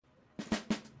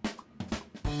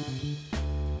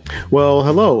Well,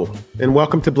 hello, and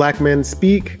welcome to Black Men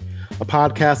Speak, a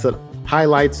podcast that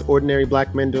highlights ordinary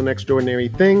Black men doing extraordinary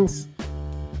things,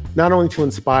 not only to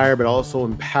inspire, but also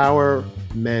empower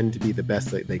men to be the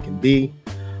best that they can be.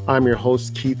 I'm your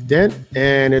host, Keith Dent,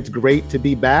 and it's great to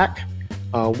be back.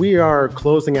 We are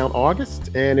closing out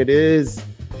August, and it is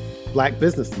Black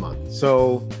Business Month.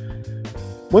 So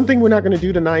one thing we're not going to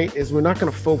do tonight is we're not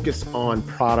going to focus on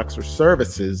products or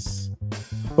services,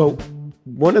 but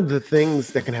one of the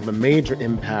things that can have a major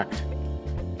impact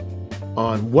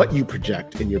on what you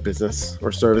project in your business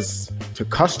or service to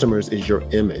customers is your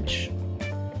image.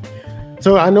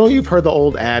 So I know you've heard the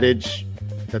old adage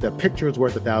that a picture is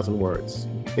worth 1,000 words,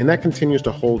 and that continues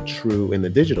to hold true in the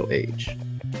digital age.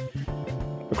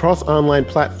 Across online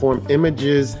platform,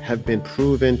 images have been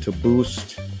proven to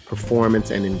boost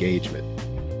performance and engagement.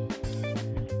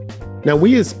 Now,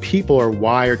 we as people are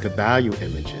wired to value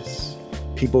images.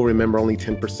 People remember only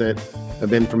 10%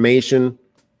 of information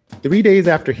 3 days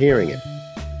after hearing it.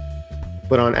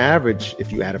 But on average,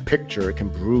 if you add a picture, it can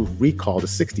improve recall to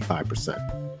 65%.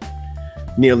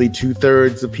 Nearly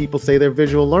 2/3 of people say they're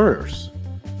visual learners.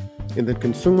 And then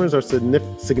consumers are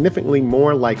significantly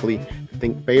more likely to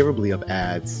think favorably of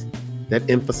ads that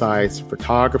emphasize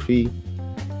photography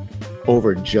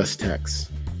over just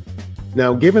text.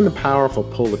 Now, given the powerful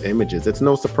pull of images, it's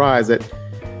no surprise that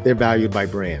they're valued by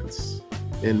brands.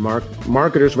 And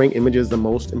marketers rank images the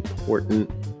most important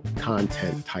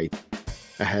content type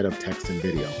ahead of text and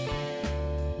video.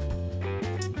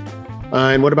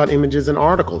 And what about images and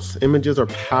articles? Images are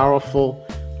powerful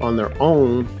on their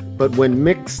own, but when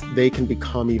mixed, they can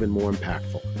become even more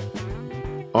impactful.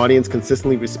 Audience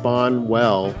consistently respond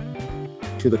well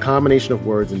to the combination of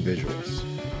words and visuals.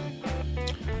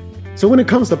 So when it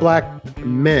comes to Black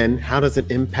men, how does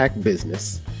it impact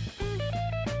business?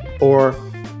 Or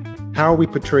how are we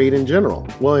portrayed in general?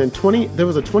 Well, there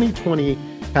was a 2020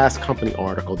 Fast Company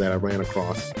article that I ran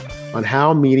across on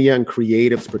how media and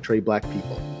creatives portray Black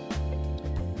people.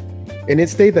 And it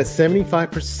stated that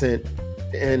 75%,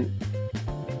 and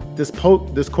this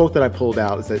quote that I pulled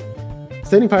out is that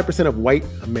 75% of white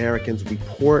Americans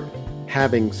report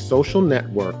having social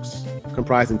networks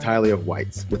comprised entirely of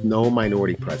whites with no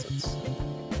minority presence.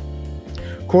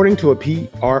 According to a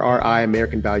PRRI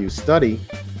American Values study,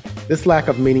 this lack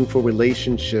of meaningful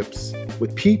relationships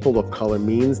with people of color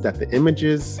means that the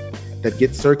images that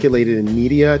get circulated in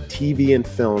media, TV, and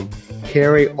film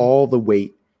carry all the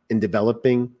weight in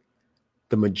developing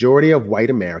the majority of white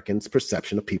Americans'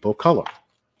 perception of people of color.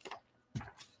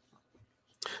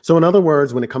 So in other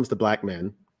words, when it comes to Black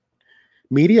men,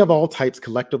 media of all types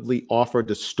collectively offer a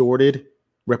distorted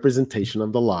representation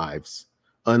of the lives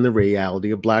and the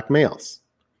reality of Black males.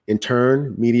 In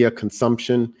turn, media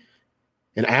consumption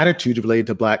and attitudes related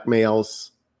to Black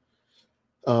males,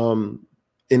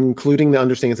 including the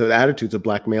understandings of the attitudes of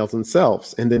Black males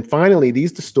themselves. And then finally,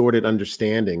 these distorted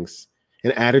understandings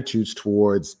and attitudes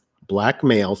towards Black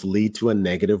males lead to a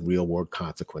negative real-world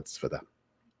consequence for them.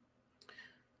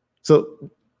 So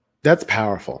that's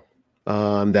powerful,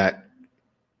 that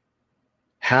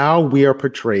how we are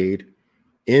portrayed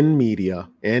in media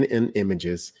and in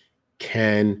images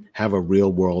can have a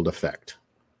real-world effect.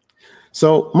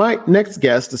 So my next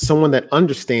guest is someone that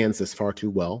understands this far too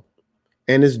well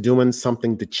and is doing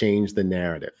something to change the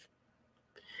narrative.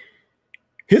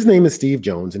 His name is Steve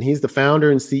Jones, and he's the founder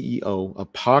and CEO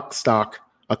of pocstock,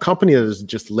 a company that is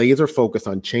just laser focused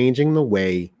on changing the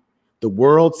way the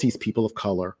world sees people of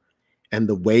color and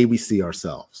the way we see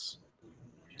ourselves.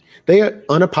 They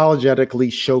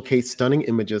unapologetically showcase stunning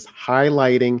images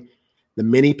highlighting the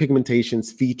many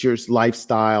pigmentations, features,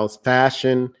 lifestyles,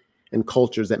 fashion, and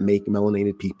cultures that make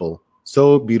melanated people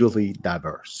so beautifully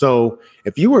diverse. So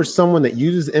if you are someone that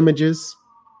uses images,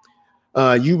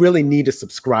 you really need to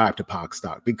subscribe to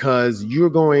pocstock because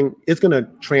it's going to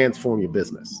transform your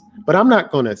business. But I'm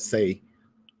not going to say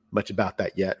much about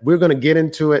that yet. We're going to get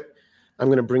into it. I'm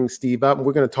going to bring Steve up and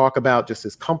we're going to talk about just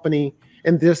his company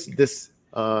and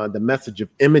the message of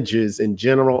images in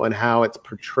general and how it's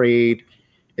portrayed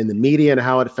in the media and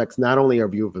how it affects not only our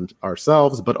view of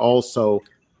ourselves, but also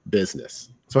business.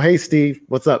 So, hey, Steve,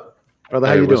 what's up? Brother,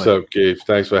 how you doing? What's up, Keith?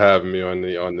 Thanks for having me on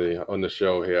the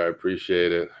show here. I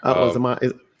appreciate it.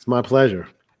 It's my pleasure.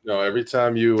 Every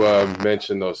time you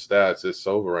mention those stats, it's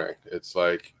sobering. It's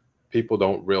like people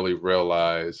don't really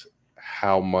realize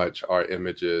how much our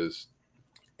images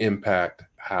impact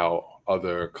how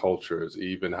other cultures,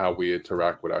 even how we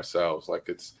interact with ourselves. Like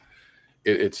it's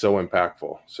so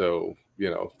impactful. So,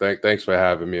 thanks for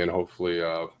having me. And hopefully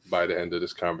by the end of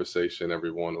this conversation,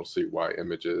 everyone will see why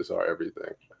images are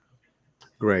everything.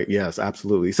 Great. Yes,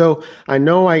 absolutely. So I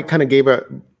know I kind of gave a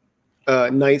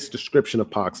nice description of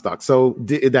pocstock. So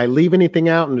did I leave anything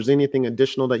out? And there's anything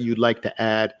additional that you'd like to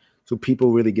add so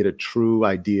people really get a true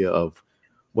idea of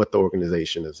what the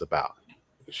organization is about?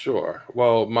 Sure.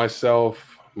 Well,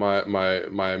 myself, my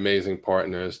amazing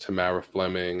partners, Tamara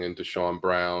Fleming and Deshaun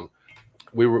Brown,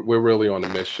 we're really on a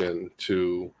mission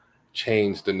to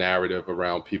change the narrative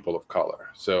around people of color.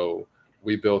 So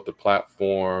we built a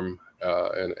platform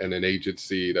and an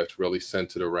agency that's really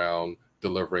centered around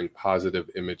delivering positive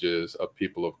images of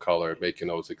people of color, making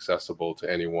those accessible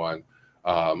to anyone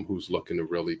who's looking to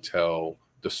really tell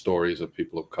the stories of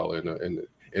people of color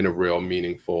in a real,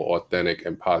 meaningful, authentic,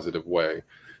 and positive way.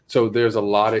 So there's a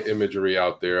lot of imagery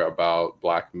out there about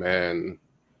Black men,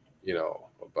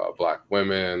 about Black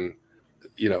women.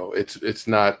 It's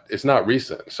not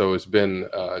recent. So it's been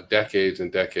decades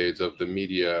and decades of the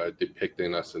media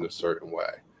depicting us in a certain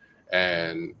way,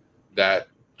 and that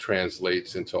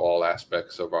translates into all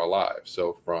aspects of our lives.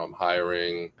 So from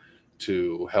hiring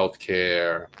to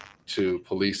healthcare to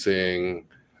policing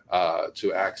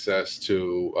to access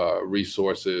to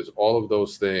resources, all of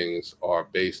those things are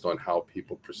based on how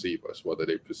people perceive us, whether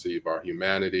they perceive our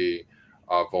humanity,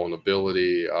 our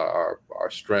vulnerability, our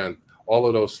strength. All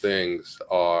of those things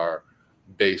are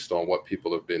based on what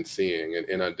people have been seeing and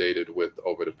inundated with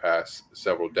over the past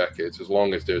several decades, as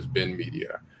long as there's been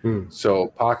media. Hmm.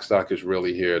 So Pockstock is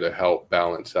really here to help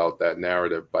balance out that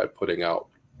narrative by putting out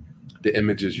the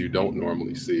images you don't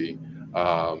normally see,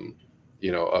 um,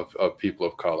 of people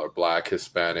of color, Black,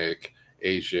 Hispanic,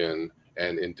 Asian,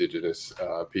 and Indigenous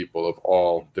people of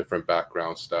all different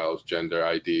background styles, gender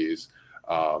IDs,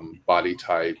 body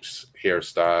types,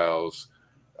 hairstyles,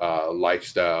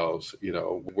 lifestyles.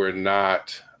 We're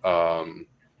not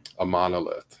a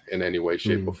monolith in any way,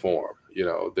 shape, or Hmm. form.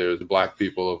 There's Black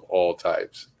people of all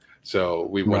types. So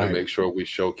we want to Right. make sure we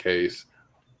showcase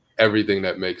everything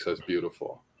that makes us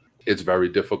beautiful. It's very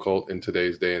difficult in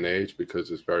today's day and age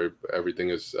because everything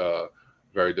is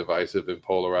very divisive and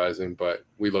polarizing. But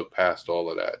we look past all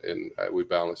of that and we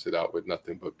balance it out with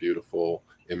nothing but beautiful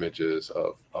images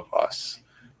of us.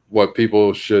 What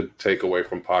people should take away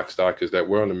from Pockstock is that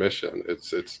we're on a mission.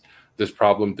 It's this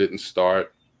problem didn't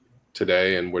start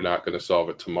today, and we're not going to solve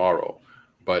it tomorrow.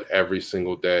 But every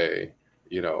single day,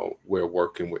 we're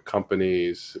working with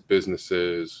companies,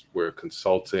 businesses, we're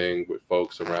consulting with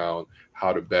folks around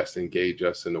how to best engage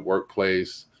us in the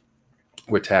workplace.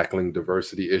 We're tackling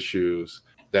diversity issues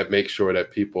that make sure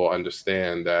that people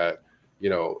understand that,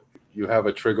 you have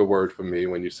a trigger word for me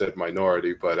when you said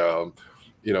minority, but,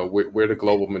 we're the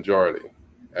global majority.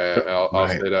 And I'll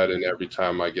Right. say that in every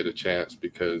time I get a chance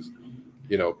because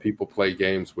people play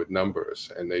games with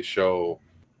numbers and they show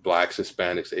Blacks,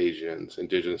 Hispanics, Asians,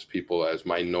 Indigenous people as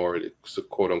minority, so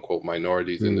quote unquote,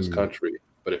 minorities in this Hmm. country.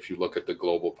 But if you look at the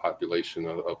global population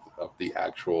of the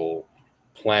actual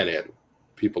planet,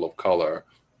 people of color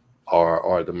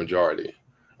are the majority.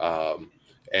 Um,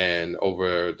 and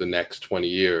over the next 20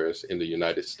 years in the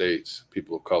United States,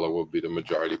 people of color will be the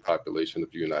majority population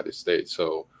of the United States.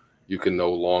 So you can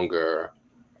no longer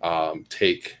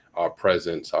take our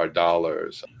presence, our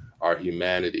dollars, our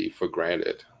humanity for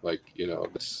granted. Like,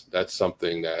 that's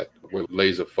something that we're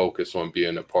laser focused on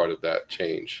being a part of that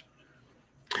change.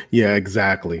 Yeah,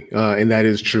 exactly. And that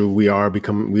is true. We are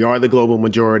the global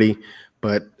majority,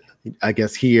 but I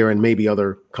guess here and maybe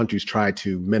other countries try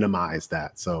to minimize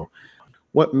that. So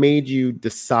what made you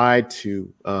decide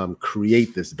to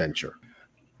create this venture?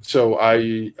 So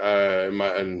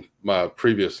in my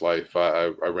previous life, I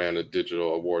ran a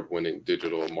digital award-winning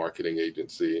digital marketing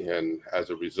agency, and as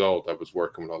a result, I was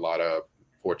working with a lot of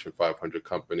Fortune 500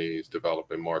 companies,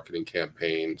 developing marketing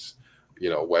campaigns,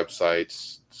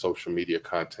 websites, social media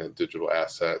content, digital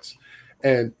assets,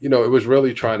 and it was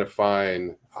really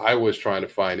I was trying to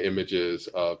find images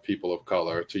of people of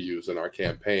color to use in our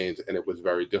campaigns, and it was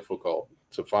very difficult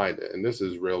to find it. And this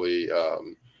is really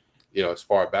as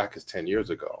far back as 10 years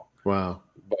ago. Wow.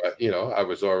 But, I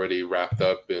was already wrapped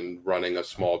up in running a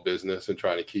small business and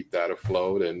trying to keep that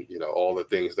afloat and, all the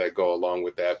things that go along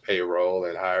with that, payroll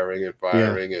and hiring and Yeah.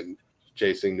 firing and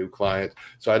chasing new clients.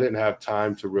 So I didn't have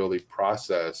time to really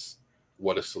process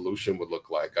what a solution would look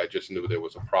like. I just knew there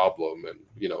was a problem and,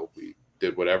 we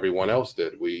did what everyone else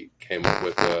did. We came up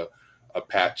with a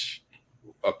patch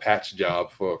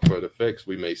job for the fix.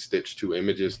 We may stitch two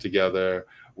images together.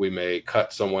 We may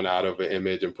cut someone out of an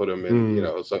image and put them in,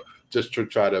 Mm. so just to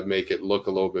try to make it look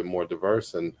a little bit more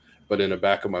diverse. But in the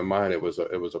back of my mind, it was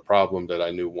a problem that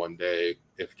I knew one day,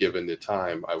 if given the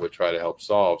time, I would try to help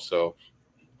solve. So,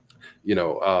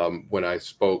 when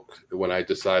I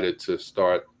decided to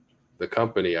start the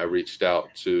company, I reached out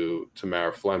to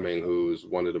Tamara Fleming, who's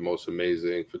one of the most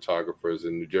amazing photographers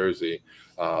in New Jersey.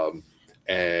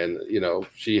 And,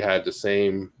 she had the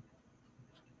same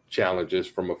challenges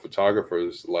from a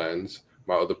photographer's lens.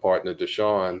 My other partner,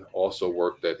 Deshaun, also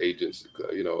worked at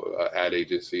ad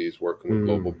agencies, working with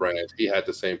global brands. He had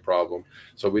the same problem.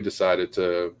 So we decided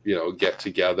to, get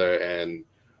together and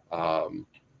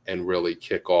really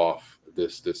kick off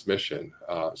this mission.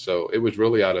 So it was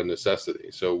really out of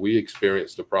necessity. So we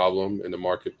experienced a problem in the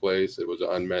marketplace. It was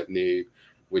an unmet need.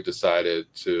 We decided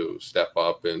to step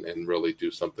up and really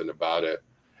do something about it.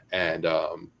 And,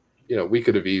 we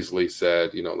could have easily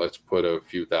said, let's put a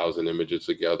few thousand images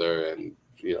together and,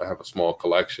 have a small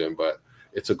collection, but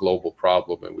it's a global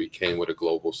problem and we came with a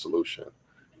global solution.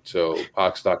 So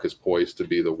pocstock is poised to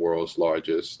be the world's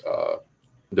largest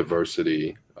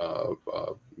diversity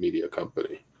media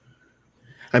company.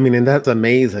 I mean, and that's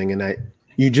amazing. And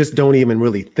you just don't even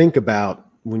really think about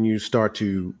when you start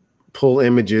to pull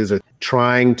images or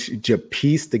trying to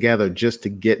piece together just to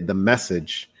get the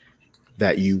message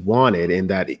that you wanted, and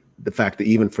that the fact that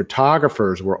even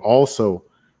photographers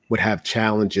would have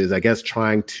challenges, I guess,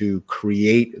 trying to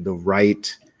create the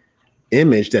right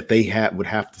image that they would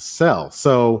have to sell.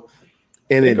 So,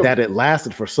 and it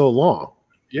lasted for so long.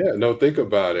 Yeah, no, think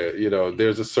about it.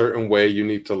 There's a certain way you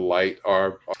need to light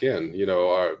our skin.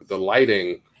 The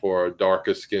lighting for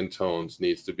darker skin tones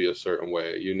needs to be a certain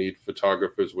way. You need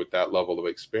photographers with that level of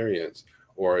experience,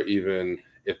 or even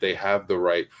if they have the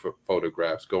right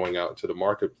photographs going out into the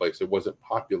marketplace. It wasn't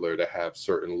popular to have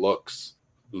certain looks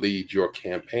lead your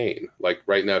campaign. Like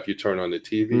right now, if you turn on the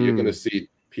TV, you're going to see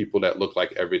people that look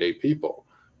like everyday people.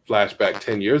 Flashback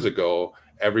 10 years ago,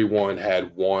 everyone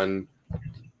had one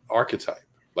archetype.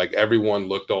 Like everyone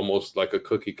looked almost like a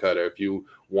cookie cutter. If you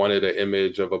wanted an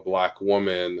image of a Black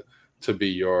woman to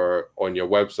be on your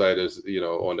website, as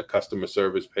on the customer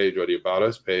service page or the About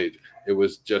Us page, it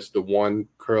was just the one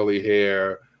curly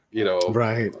hair,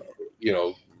 right,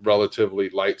 relatively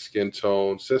light skin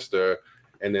tone sister,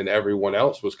 and then everyone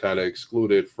else was kind of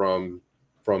excluded from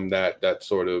that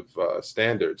sort of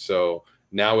standard. So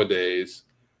nowadays,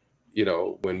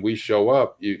 when we show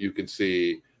up, you can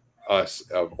see us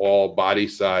of all body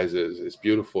sizes. It's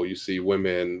beautiful. You see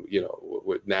women,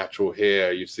 with natural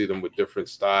hair. You see them with different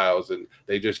styles, and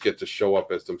they just get to show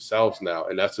up as themselves now,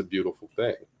 and that's a beautiful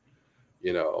thing.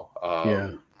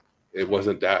 It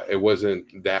wasn't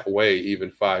that way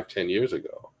even 5-10 years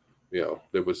ago.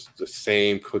 There was the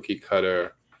same cookie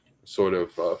cutter sort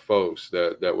of folks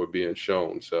that were being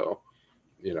shown. So,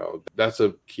 that's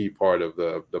a key part of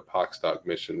the pocstock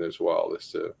mission as well,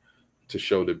 is to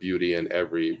show the beauty in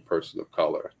every person of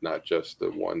color, not just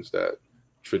the ones that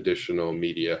traditional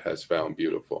media has found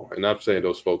beautiful. And I'm saying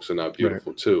those folks are not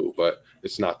beautiful too, but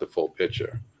it's not the full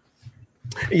picture.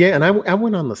 Yeah, and I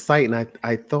went on the site and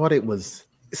I thought it was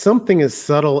something as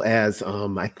subtle as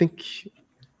I think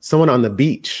someone on the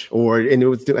beach, and it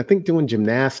was I think doing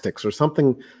gymnastics or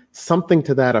something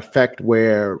to that effect,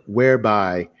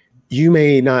 whereby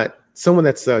someone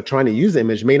that's trying to use the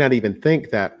image may not even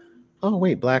think that, oh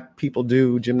wait, Black people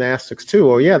do gymnastics too,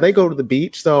 or yeah, they go to the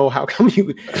beach. So how come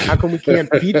we can't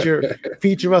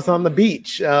feature us on the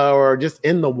beach or just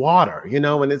in the water,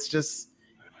 And it's just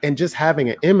having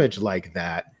an image like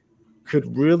that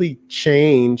could really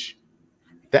change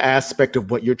the aspect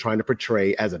of what you're trying to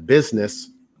portray as a business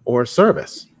or a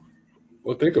service.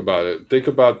 Well, think about it. Think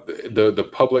about the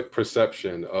public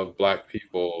perception of Black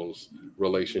people's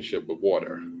relationship with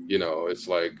water. It's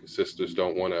like sisters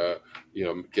don't want to,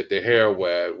 get their hair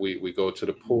wet. We go to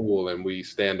the pool and we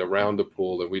stand around the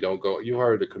pool and we don't go. You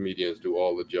heard the comedians do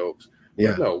all the jokes.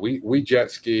 Yeah. No, we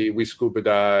jet ski, we scuba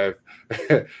dive.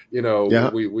 Yeah.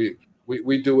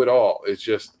 We do it all. It's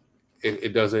just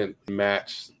it doesn't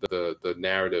match the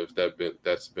narrative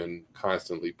that's been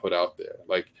constantly put out there.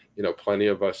 Like, plenty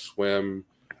of us swim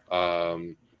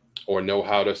or know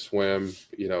how to swim.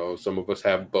 Some of us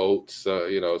have boats.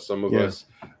 Some of us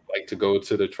like to go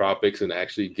to the tropics and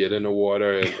actually get in the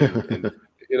water. And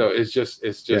it's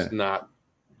just not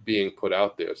being put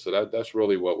out there. So that's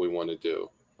really what we want to do.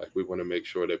 Like, we want to make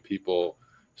sure that people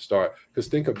start, because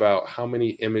think about how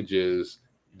many images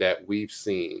that we've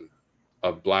seen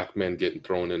of Black men getting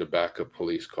thrown in the back of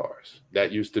police cars.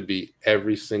 That used to be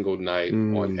every single night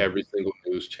on every single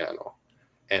news channel.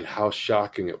 And how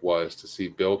shocking it was to see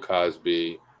Bill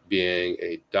Cosby being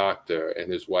a doctor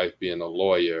and his wife being a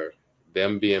lawyer,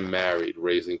 them being married,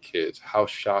 raising kids. How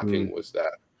shocking was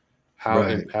that? How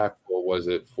impactful was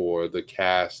it for the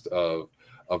cast of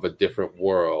A Different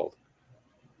World,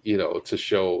 to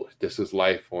show this is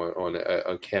life on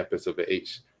a campus of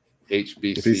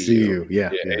HBCU, Yeah,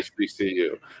 yeah, yeah.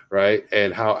 HBCU, right?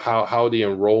 And how the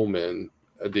enrollment,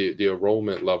 the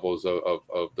enrollment levels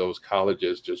of those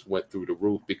colleges just went through the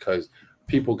roof because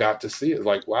people got to see it.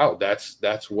 Like, wow,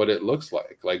 that's what it looks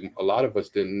like. Like a lot of us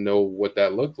didn't know what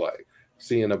that looked like.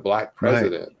 Seeing a black Right.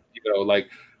 president, like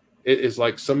it's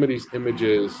like some of these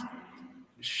images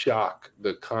shock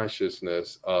the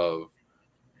consciousness of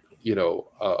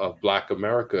Black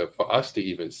America for us to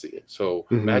even see it. So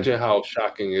imagine how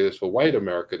shocking it is for white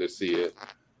America to see it,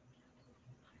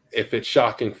 if it's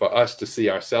shocking for us to see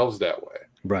ourselves that way.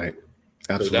 Right.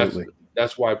 So Absolutely.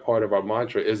 that's why part of our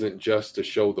mantra isn't just to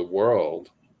show the world,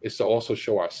 it's to also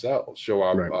show ourselves, show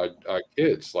our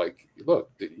kids, like,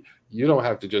 look, you don't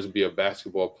have to just be a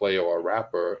basketball player or a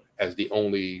rapper as the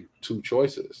only two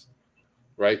choices.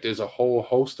 Right? There's a whole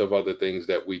host of other things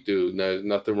that we do. There's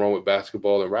nothing wrong with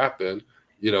basketball and rapping,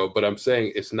 but I'm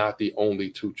saying it's not the only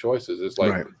two choices. It's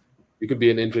like you could be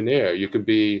an engineer, you could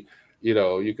be,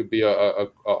 you could be a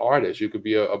artist, you could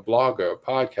be a blogger, a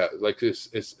podcast. Like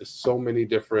it's so many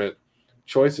different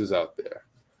choices out there,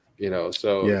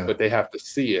 but they have to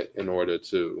see it in order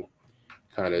to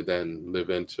kind of then live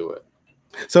into it.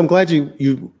 So I'm glad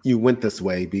you went this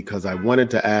way, because I wanted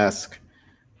to ask,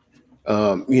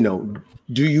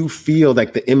 do you feel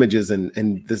like the images,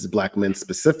 and this is Black men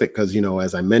specific, because,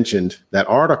 as I mentioned, that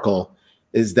article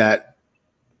is that,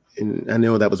 and I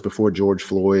know that was before George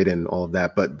Floyd and all of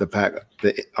that, but the fact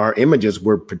that our images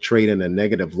were portrayed in a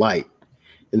negative light.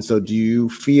 And so do you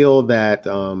feel that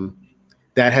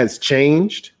that has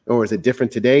changed, or is it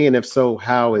different today? And if so,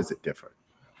 how is it different?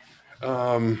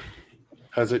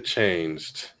 Has it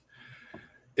changed?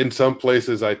 In some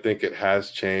places, I think it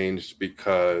has changed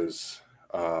because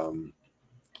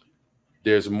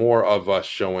there's more of us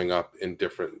showing up in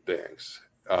different things,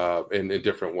 in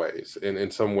different ways, and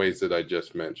in some ways that I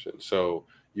just mentioned. So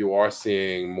you are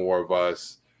seeing more of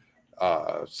us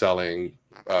selling,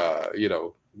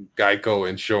 Geico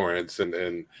insurance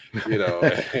and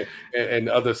and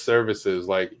other services.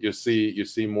 Like you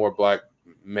see more Black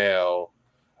male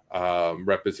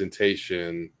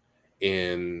representation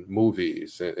in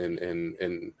movies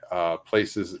and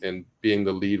places, and being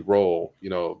the lead role,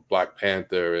 Black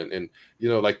Panther and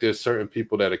like there's certain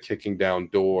people that are kicking down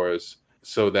doors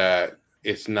so that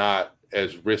it's not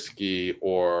as risky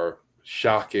or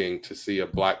shocking to see a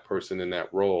Black person in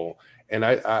that role. And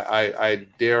I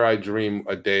dare dream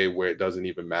a day where it doesn't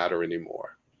even matter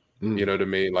anymore. You know what I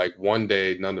mean? Like one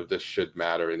day, none of this should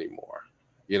matter anymore.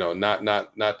 Not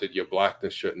that your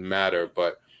Blackness shouldn't matter,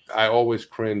 but I always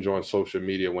cringe on social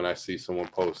media when I see someone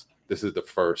post, this is the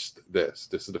first this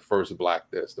is the first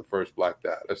Black this, the first Black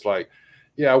that. It's like,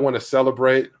 yeah, I want to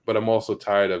celebrate, but I'm also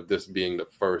tired of this being the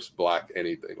first Black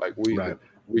anything. Like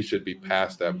we should be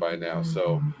past that by now.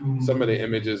 So some of the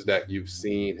images that you've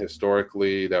seen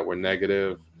historically that were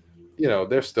negative,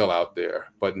 they're still out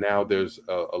there, but now there's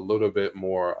a little bit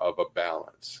more of a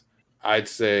balance. I'd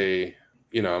say,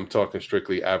 I'm talking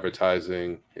strictly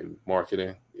advertising and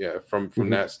marketing. Yeah, from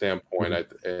that standpoint,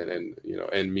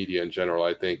 and media in general,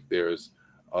 I think there's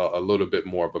a little bit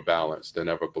more of a balance than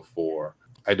ever before.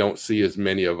 I don't see as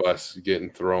many of us getting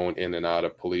thrown in and out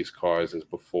of police cars as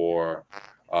before,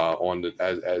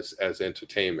 as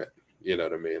entertainment. You know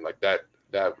what I mean? Like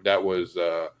that was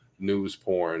news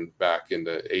porn back in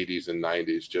the 80s and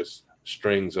 90s. Just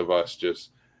strings of us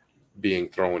just being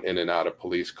thrown in and out of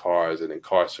police cars and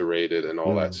incarcerated and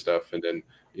all that stuff, and then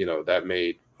that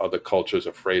made other cultures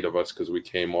afraid of us because we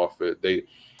came off it. They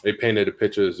painted the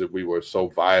pictures that we were so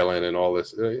violent and all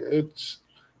this.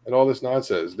 And all this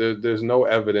nonsense. There's no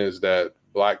evidence that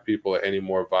Black people are any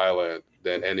more violent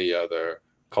than any other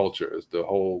cultures. The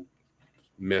whole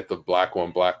myth of Black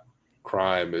on Black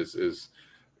crime it's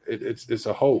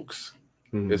a hoax.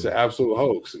 It's an absolute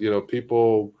hoax.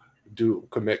 People do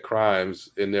commit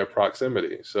crimes in their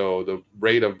proximity. So the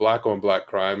rate of Black on Black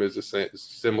crime is the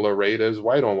similar rate as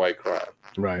white on white crime.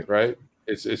 Right.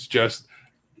 It's just,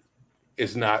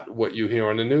 it's not what you hear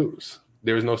on the news.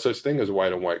 There is no such thing as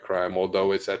white on white crime,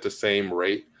 although it's at the same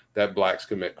rate that Blacks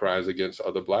commit crimes against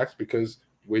other Blacks because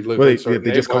we live in certain neighborhoods.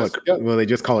 They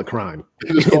just call it crime.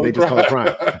 They just call it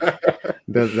crime.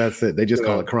 That's it. They just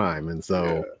call it crime. And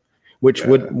so, which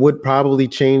would probably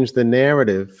change the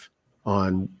narrative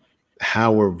on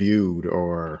how we're viewed,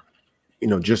 or,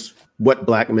 just what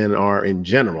Black men are in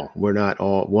general. We're not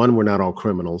all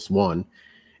criminals, one.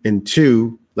 And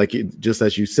two, like just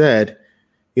as you said,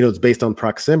 it's based on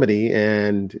proximity.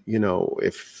 And,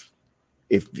 if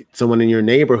someone in your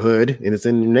neighborhood, and it's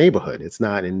in your neighborhood, it's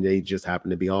not, and they just happen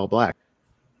to be all Black.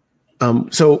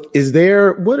 So is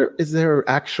there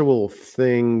actual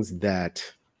things that,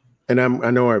 and I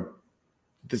know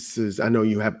this is, I know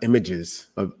you have images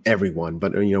of everyone,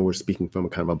 but we're speaking from a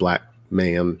kind of a black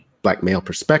male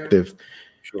perspective.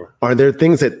 Sure. Are there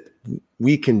things that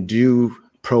we can do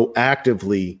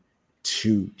proactively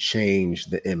to change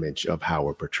the image of how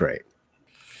we're portrayed?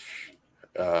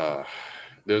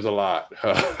 There's a lot,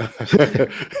 but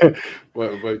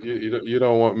you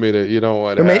don't want me to. You don't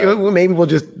want to. Maybe we'll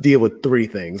just deal with 3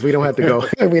 things. We don't have to go.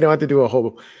 We don't have to do a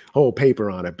whole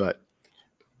paper on it. But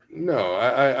no,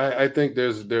 I think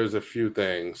there's a few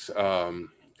things, and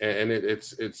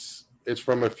it's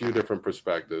from a few different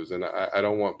perspectives, and I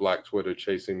don't want Black Twitter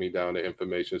chasing me down the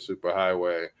information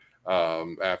superhighway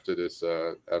after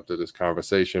this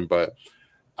conversation. But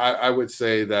I would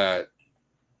say that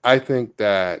I think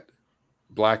that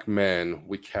Black men,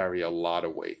 we carry a lot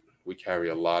of weight. We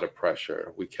carry a lot of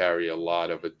pressure. We carry a lot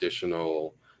of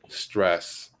additional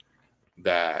stress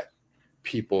that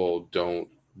people don't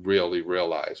really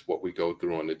realize what we go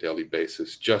through on a daily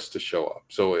basis just to show up.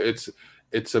 So it's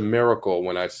a miracle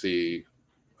when I see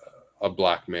a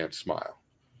Black man smile.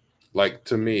 Like,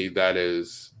 to me, that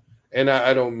is, and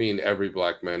I don't mean every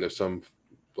Black man. There's some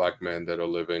Black men that are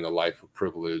living a life of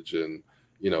privilege, and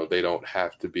they don't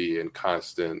have to be in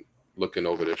constant looking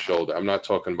over their shoulder. I'm not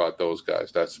talking about those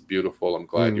guys. That's beautiful. I'm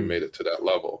glad you made it to that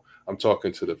level. I'm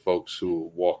talking to the folks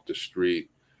who walk the street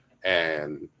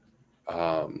and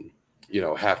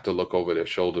have to look over their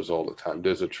shoulders all the time.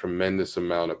 There's a tremendous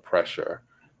amount of pressure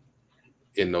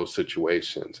in those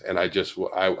situations, and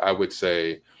I would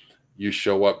say you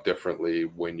show up differently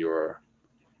when you're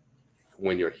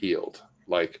healed.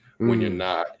 Like,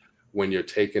 when you're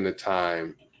taking the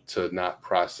time to not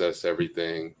process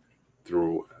everything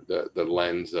through the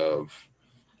lens of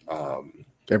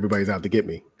everybody's out to get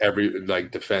me,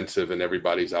 defensive, and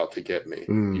everybody's out to get me.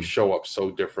 You show up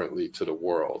so differently to the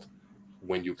world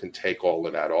when you can take all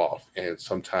of that off. And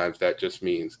sometimes that just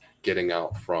means getting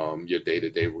out from your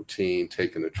day-to-day routine,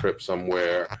 taking a trip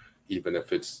somewhere, even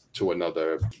if it's to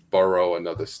another borough,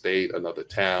 another state, another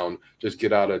town. Just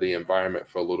get out of the environment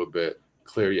for a little bit,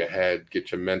 clear your head,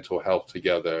 get your mental health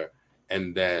together,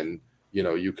 and then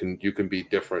you can be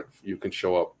different. You can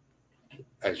show up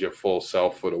as your full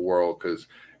self for the world. Because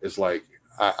it's like,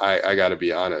 I got to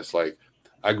be honest. Like,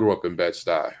 I grew up in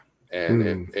Bed-Stuy,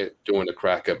 and during the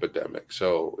crack epidemic,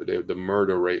 so the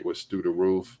murder rate was through the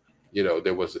roof.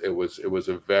 It was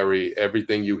a very,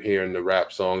 everything you hear in the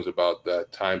rap songs about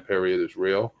that time period is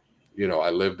real. I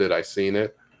lived it, I seen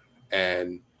it,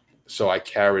 and so I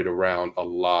carried around a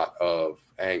lot of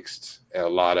angst, a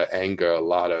lot of anger, a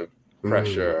lot of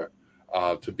pressure.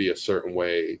 To be a certain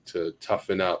way, to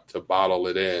toughen up, to bottle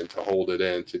it in, to hold it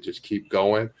in, to just keep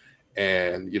going.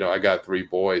 And, I got 3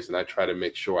 boys, and I try to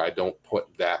make sure I don't put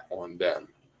that on them.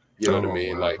 You know what I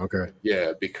mean? Wow. Like, okay.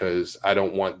 Yeah, because I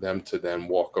don't want them to then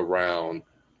walk around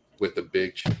with a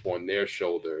big chip on their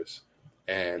shoulders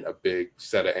and a big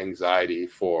set of anxiety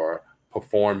for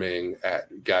performing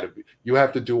you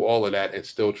have to do all of that and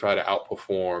still try to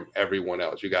outperform everyone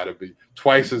else. You got to be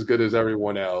twice as good as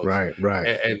everyone else, right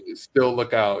and still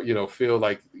look out, feel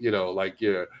like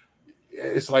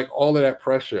it's like all of that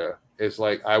pressure. It's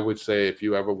like, I would say, if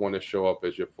you ever want to show up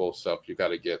as your full self, you got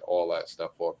to get all that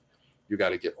stuff off. You got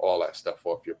to get all that stuff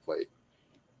off your plate.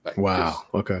 Like, wow.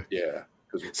 Okay. Yeah.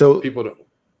 So people don't.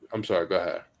 I'm sorry. Go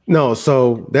ahead. No.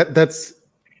 So that's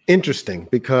interesting,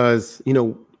 because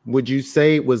would you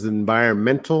say it was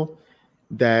environmental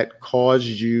that caused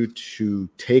you to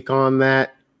take on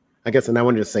that? I guess, and I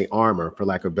wanted to say armor, for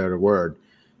lack of a better word,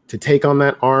 to take on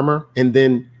that armor, and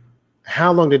then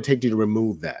how long did it take you to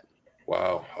remove that?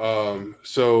 Wow.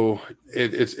 So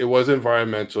it was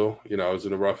environmental. I was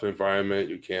in a rough environment.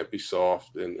 You can't be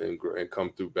soft and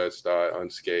come through Bed-Stuy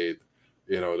unscathed,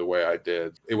 the way I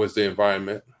did. It was the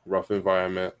environment, rough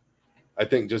environment. I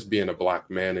think just being a Black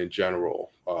man in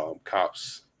general,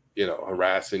 cops,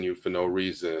 harassing you for no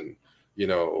reason,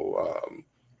 you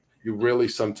really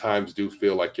sometimes do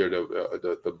feel like you're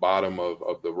the bottom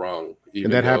of the rung.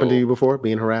 And that happened to you before,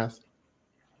 being harassed?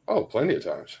 Oh, plenty of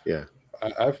times. Yeah.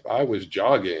 I was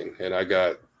jogging and I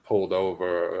got pulled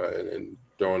over and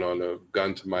thrown on a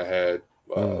gun to my head,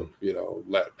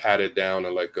 patted down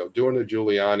and let go. During the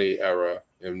Giuliani era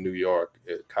in New York,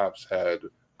 cops had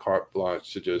carte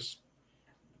blanche to just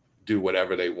do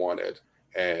whatever they wanted,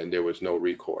 and there was no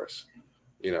recourse.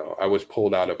 I was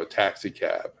pulled out of a taxi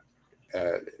cab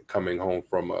coming home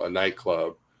from a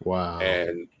nightclub. Wow.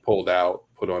 And pulled out,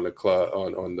 put on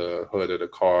the hood of the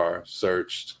car,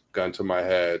 searched, gun to my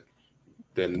head.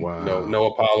 Then wow. no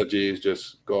apologies,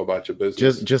 just go about your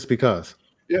business. Just because.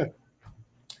 Yeah.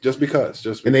 Just because.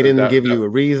 And they didn't give you a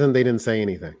reason. They didn't say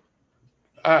anything.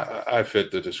 I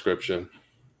fit the description.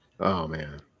 Oh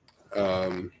man.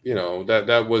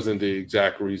 That wasn't the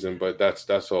exact reason, but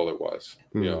that's all it was.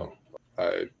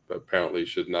 I apparently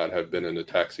should not have been in a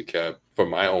taxi cab for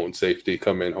my own safety,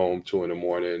 coming home 2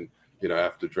 a.m,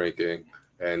 after drinking,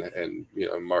 and in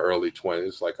my early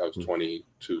 20s, like I was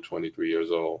 22, 23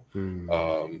 years old.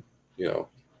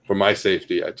 For my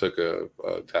safety, I took a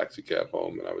taxi cab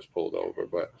home and I was pulled over.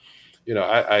 But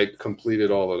I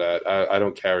completed all of that. I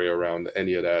don't carry around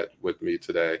any of that with me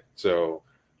today, so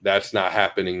that's not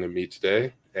happening to me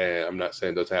today. And I'm not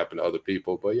saying it doesn't happen to other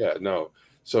people, but yeah, no.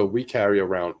 So we carry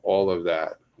around all of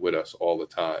that with us all the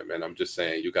time. And I'm just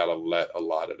saying, you got to let a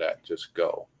lot of that just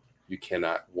go. You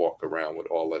cannot walk around with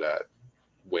all of that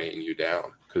weighing you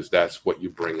down, because that's what you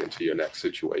bring into your next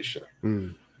situation.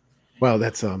 Well,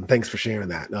 that's thanks for sharing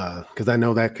that. Because I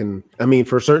know that can,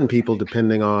 for certain people,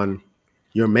 depending on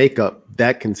your makeup,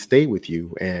 that can stay with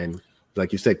you. And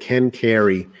like you said, can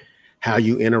carry how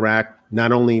you interact,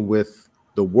 not only with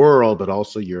the world, but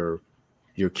also your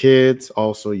kids,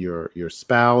 also your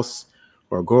spouse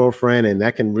or girlfriend. And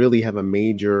that can really have a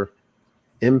major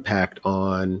impact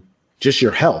on just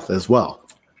your health as well.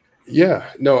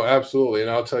 Yeah, no, absolutely. And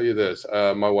I'll tell you this,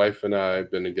 my wife and I have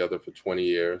been together for 20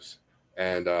 years.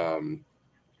 And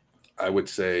I would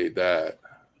say that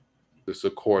this is a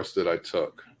course that I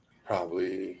took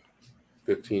probably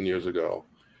 15 years ago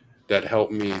that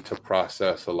helped me to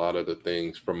process a lot of the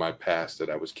things from my past that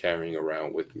I was carrying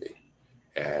around with me.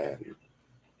 And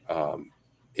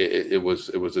it was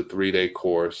a 3-day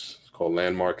course. It's called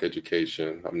Landmark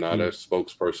Education. I'm not a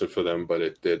spokesperson for them, but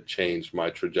it did change my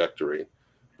trajectory,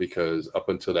 because up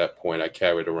until that point, I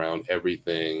carried around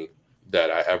everything that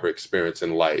I ever experienced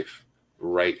in life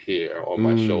right here on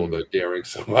my shoulder, daring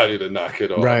somebody to knock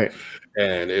it off. Right.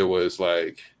 And it was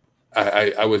like,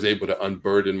 I was able to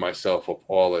unburden myself of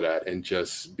all of that and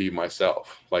just be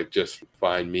myself, like just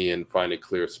find me and find a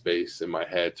clear space in my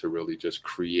head to really just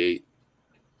create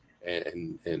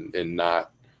and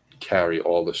not carry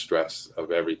all the stress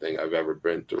of everything I've ever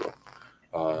been through.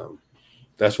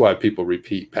 That's why people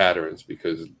repeat patterns,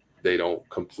 because they don't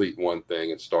complete one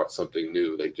thing and start something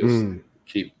new. They just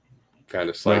keep kind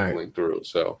of cycling through.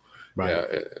 So yeah,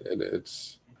 and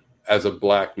it's, as a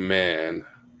Black man,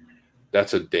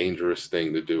 that's a dangerous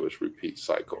thing to do, is repeat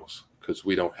cycles, because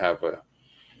we don't have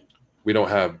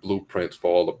blueprints for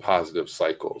all the positive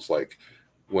cycles. Like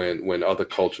when other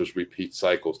cultures repeat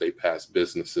cycles, they pass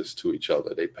businesses to each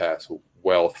other, they pass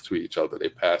wealth to each other, they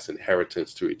pass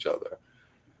inheritance to each other.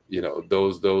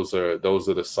 Those are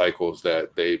the cycles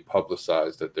that they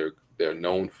publicize, that they're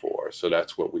known for. So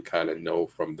that's what we kind of know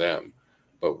from them.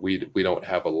 But we don't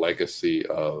have a legacy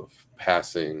of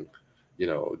passing,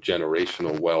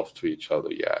 generational wealth to each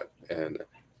other yet. And,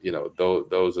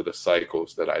 those are the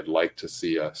cycles that I'd like to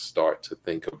see us start to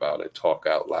think about and talk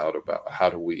out loud about. How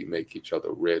do we make each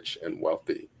other rich and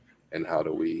wealthy? And how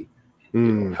do we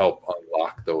help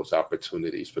unlock those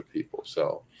opportunities for people?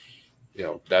 So,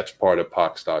 that's part of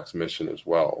pocstock's mission as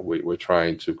well. We're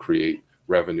trying to create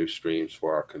revenue streams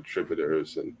for our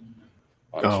contributors, and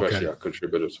especially our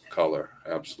contributors of color.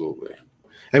 Absolutely.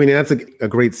 That's a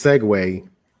great segue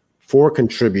for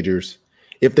contributors.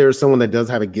 If there's someone that does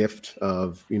have a gift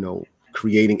of,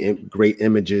 creating great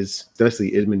images, especially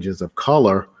images of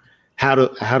color, how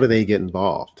do they get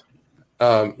involved?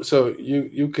 So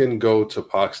you can go to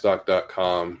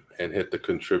pocstock.com and hit the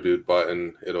contribute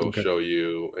button. It'll show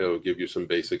you, it'll give you some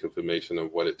basic information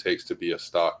of what it takes to be a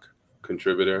stock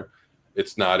contributor.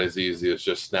 It's not as easy as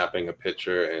just snapping a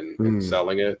picture and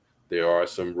selling it. There are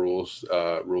some rules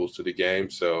to the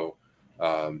game. So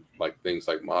like things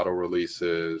like model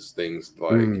releases, things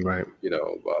like,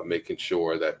 making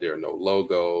sure that there are no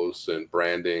logos and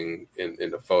branding in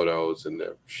the photos, and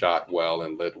they're shot well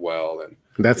and lit well. And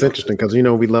that's interesting, because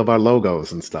we love our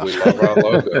logos and stuff. We love our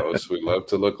logos. We love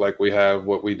to look like we have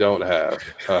what we don't have.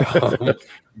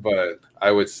 But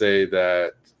I would say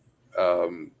that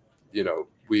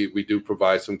we do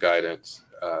provide some guidance.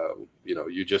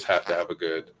 You just have to have a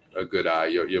good eye.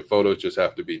 Your photos just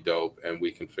have to be dope, and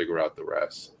we can figure out the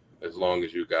rest. As long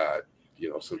as you got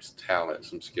some talent,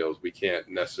 some skills.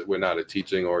 We're not a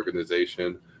teaching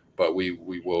organization, but we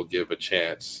will give a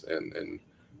chance and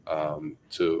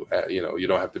you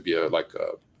don't have to be a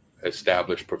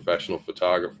established professional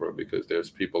photographer, because there's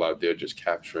people out there just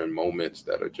capturing moments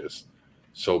that are just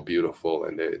so beautiful,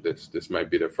 and this might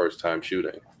be their first time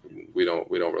shooting. We don't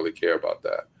really care about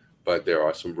that, but there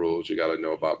are some rules you got to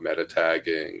know about: meta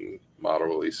tagging, model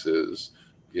releases,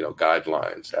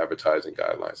 guidelines, advertising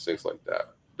guidelines, things like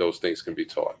that. Those things can be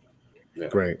taught. Yeah.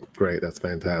 Great. That's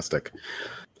fantastic.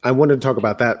 I wanted to talk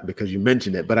about that because you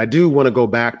mentioned it, but I do want to go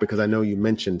back, because I know you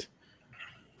mentioned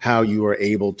how you are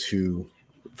able to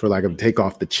for like a take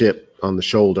off the chip on the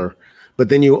shoulder. But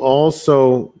then you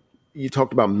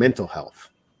talked about mental health.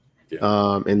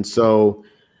 Yeah. And so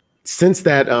since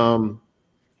that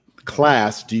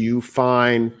class, do you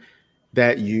find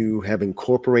that you have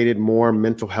incorporated more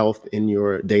mental health in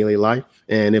your daily life?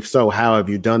 And if so, how have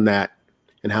you done that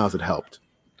and how has it helped?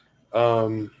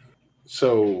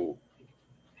 So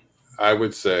I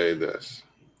would say this,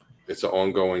 it's an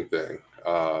ongoing thing.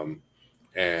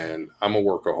 And I'm a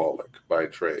workaholic by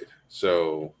trade.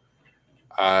 So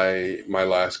my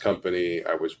last company,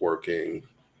 I was working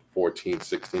 14,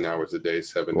 16 hours a day,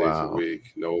 7 days a Wow.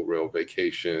 week, no real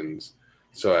vacations.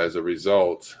 So as a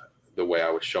result, the way I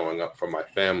was showing up for my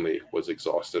family was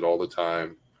exhausted all the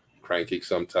time, cranky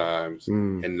sometimes,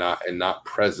 Mm, and not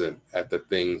present at the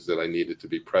things that I needed to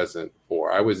be present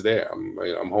for. I was there.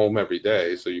 I'm home every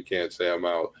day, so you can't say I'm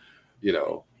out,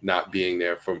 not being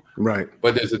there from. right.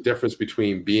 But there's a difference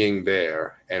between being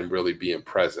there and really being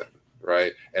present,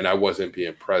 right? And I wasn't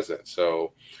being present,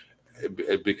 so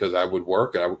because I would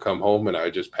work and I would come home and I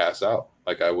would just pass out.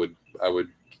 Like I would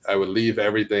leave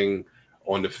everything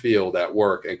on the field at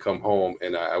work and come home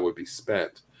and I would be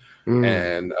spent. Mm,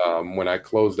 And when I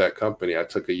closed that company, I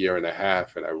took a year and a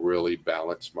half and I really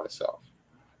balanced myself.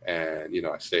 And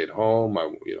I stayed home. I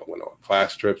went on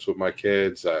class trips with my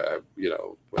kids. I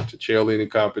went to cheerleading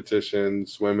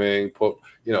competitions, swimming.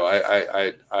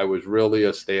 I was really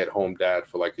a stay-at-home dad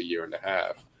for like a year and a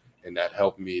half, and that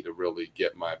helped me to really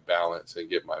get my balance and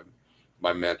get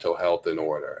my mental health in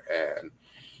order. And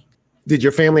did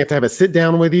your family have to have a sit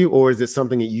down with you, or is it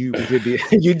something that you did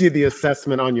you did the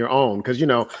assessment on your own? Because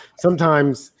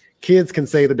sometimes kids can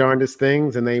say the darndest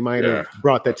things, and they might yeah, have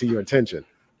brought that to your attention.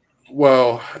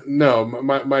 well, no,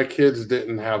 my kids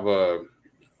didn't have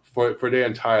for their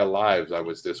entire lives. I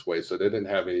was this way, so they didn't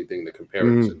have anything to compare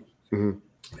it to. Mm, mm,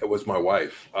 It was my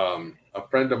wife. A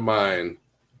friend of mine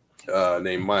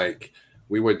named Mike.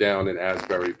 We were down in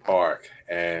Asbury Park,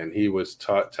 and he was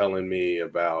telling me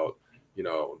about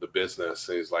the business.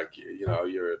 And he's like,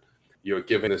 you're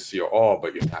giving this your all,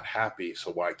 but you're not happy.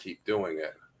 So why keep doing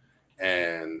it?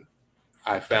 And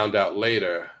I found out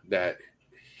later that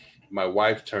my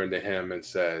wife turned to him and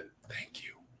said, "Thank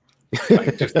you."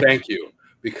 Like, just thank you,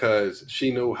 because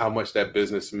she knew how much that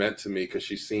business meant to me, because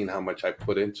she's seen how much I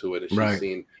put into it, and she's right.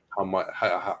 seen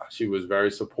how she was very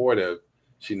supportive.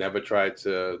 She never tried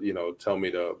to tell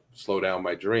me to slow down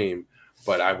my dream,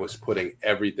 but I was putting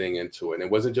everything into it. And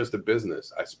it wasn't just a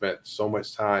business. I spent so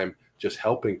much time just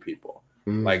helping people.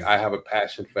 Like, Mm, I have a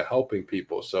passion for helping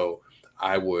people, so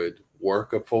I would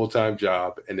work a full-time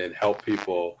job and then help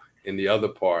people in the other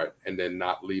part, and then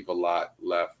not leave a lot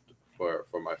left for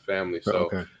my family. So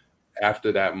okay.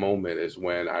 after that moment is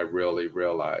when I really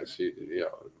realized,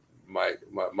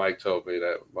 Mike told me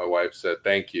that my wife said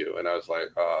thank you, and I was like,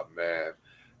 oh man,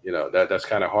 that's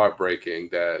kind of heartbreaking.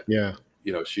 That Yeah.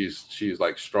 she's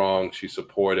like strong, she's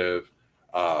supportive,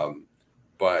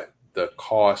 but the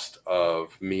cost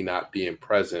of me not being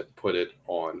present put a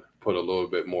little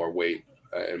bit more weight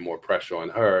and more pressure on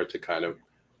her to kind of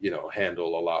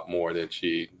handle a lot more than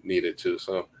she needed to.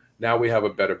 So now we have a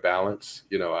better balance.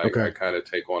 I Okay. kind of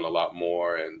take on a lot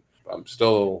more, and I'm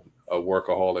still a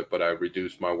workaholic, but I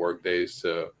reduced my work days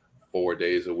to 4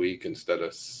 days a week instead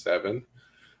of 7.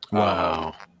 Um,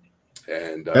 Wow.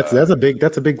 and That's a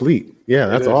big leap. Yeah, it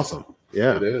that's is, awesome.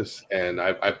 Yeah. it is. And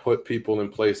I put people in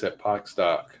place at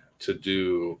pocstock to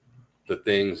do the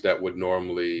things that would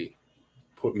normally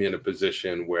put me in a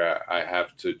position where I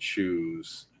have to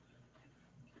choose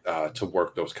to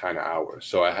work those kind of hours.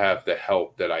 So I have the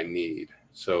help that I need.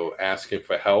 So asking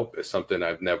for help is something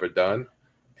I've never done,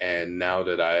 and now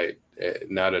that I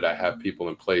have people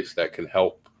in place that can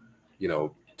help,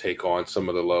 take on some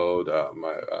of the load.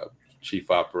 My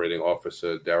chief operating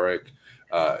officer, Derek,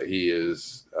 he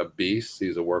is a beast.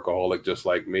 He's a workaholic just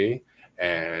like me,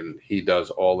 and he does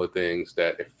all the things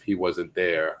that if he wasn't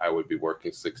there, I would be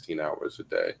working 16 hours a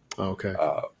day. Okay.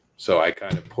 Uh, so I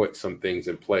kind of put some things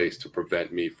in place to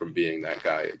prevent me from being that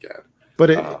guy again. But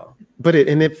Uh,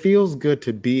 it feels good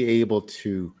to be able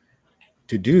to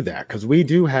do that, because we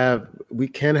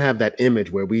can have that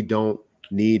image where we don't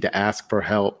need to ask for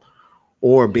help,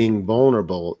 or being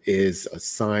vulnerable is a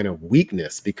sign of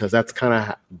weakness, because that's kind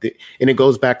of and it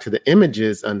goes back to the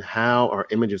images and how our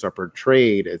images are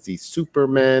portrayed as these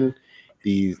supermen,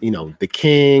 these the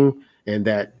king, and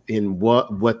that in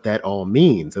what that all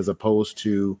means, as opposed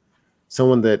to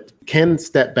someone that can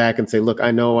step back and say, look,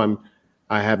 I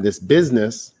have this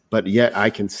business, but yet I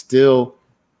can still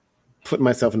put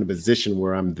myself in a position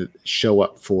where show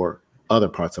up for other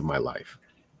parts of my life.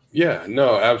 Yeah,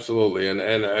 no, absolutely.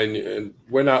 And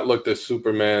we're not looked at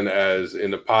Superman as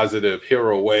in a positive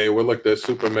hero way. We're looked at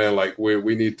Superman like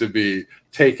we need to be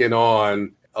taking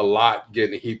on a lot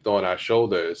getting heaped on our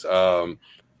shoulders.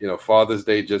 Father's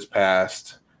Day just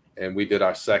passed, and we did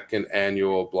our second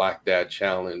annual Black Dad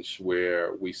Challenge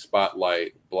where we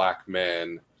spotlight Black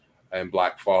men and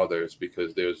Black fathers,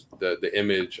 because there's the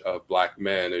image of Black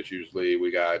men is usually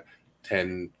we got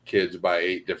 10 kids by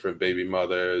 8 different baby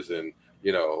mothers, and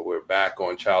we're back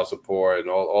on child support and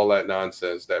all that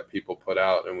nonsense that people put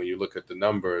out. And when you look at the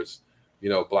numbers,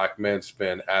 Black men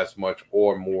spend as much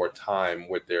or more time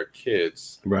with their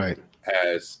kids Right.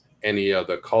 as any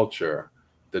other culture.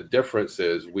 The difference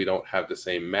is we don't have the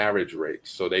same marriage rates.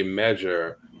 So they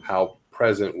measure how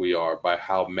present we are by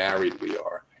how married we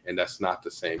are. And that's not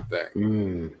the same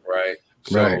thing. Right.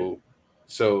 Right.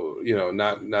 So,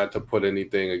 not to put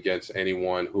anything against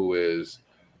anyone who is,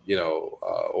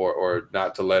 or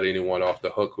not to let anyone off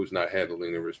the hook who's not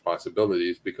handling their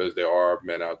responsibilities, because there are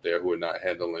men out there who are not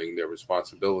handling their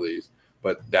responsibilities,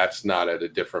 but that's not at a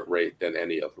different rate than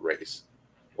any other race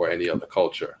or any other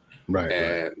culture. Right.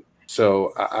 And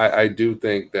so I do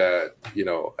think that,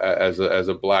 as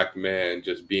a Black man,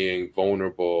 just being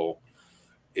vulnerable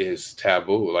is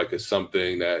taboo. Like, it's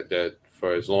something that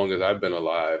for as long as I've been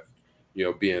alive,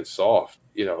 being soft,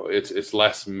 it's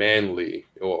less manly,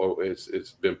 or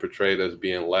it's been portrayed as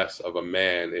being less of a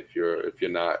man if you're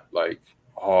not like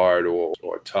hard or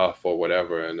tough or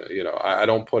whatever. And I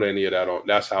don't put any of that on.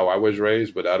 That's how I was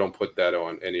raised, but I don't put that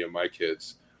on any of my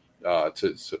kids,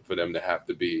 for them to have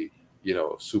to be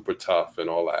super tough and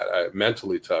all that.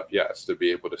 Mentally tough, yes, to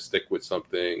be able to stick with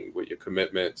something, with your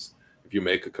commitments. If you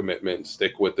make a commitment,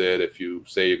 stick with it. If you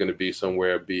say you're going to be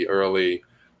somewhere, be early.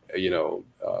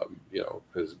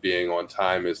 Because being on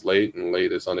time is late, and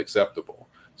late is unacceptable.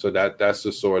 So that's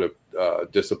the sort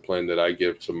of discipline that I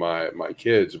give to my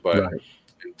kids. But Right.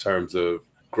 in terms of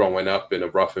growing up in a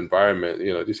rough environment,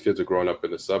 these kids are growing up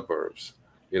in the suburbs.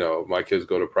 My kids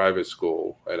go to private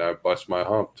school, and I bust my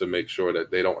hump to make sure that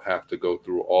they don't have to go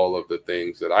through all of the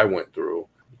things that I went through,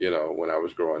 when I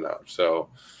was growing up. So,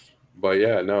 but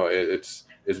yeah, no, it's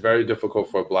very difficult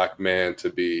for a Black man to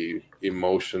be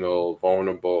emotional,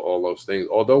 vulnerable, all those things.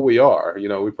 Although we are,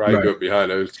 we probably do Right. it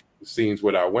behind those scenes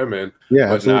with our women, Yeah,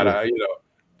 but not, absolutely.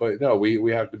 but no,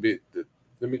 we have to be.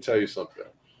 Let me tell you something.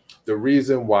 The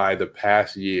reason why the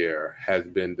past year has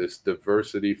been this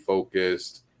diversity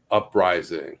focused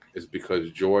uprising is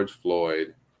because George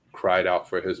Floyd cried out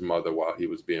for his mother while he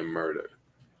was being murdered.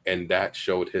 And that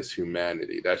showed his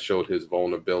humanity. That showed his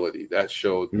vulnerability. That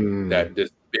showed that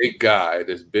this big guy,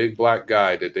 this big Black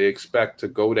guy that they expect to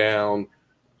go down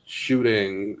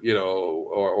shooting,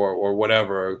 or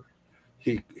whatever,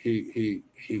 he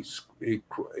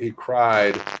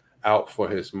cried out for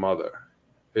his mother,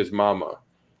 his mama,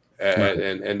 Right.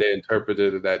 and they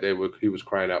interpreted it that he was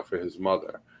crying out for his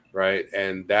mother, right?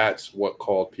 And that's what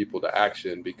called people to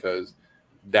action, because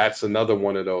that's another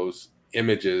one of those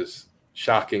images,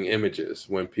 shocking images,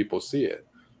 when people see it,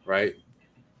 right?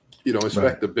 You don't Right.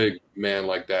 expect a big man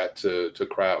like that to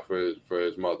cry out for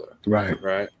his mother, Right.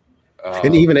 right?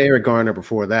 And even Eric Garner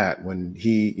before that, when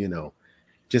he,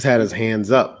 just had his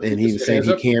hands up He and he just was said, saying hands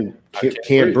he up, can't I can't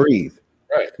can't breathe. breathe.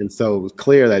 Right, And so it was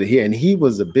clear that he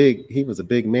was a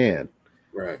big man.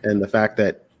 right, And the fact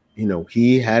that,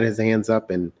 he had his hands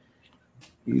up, and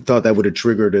you thought that would have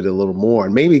triggered it a little more.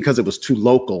 And maybe because it was too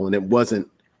local and it wasn't,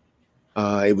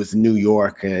 it was New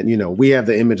York. And, we have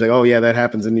the image like, oh, yeah, that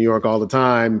happens in New York all the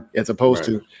time, as opposed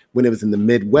right, to when it was in the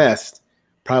Midwest,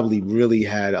 probably really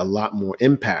had a lot more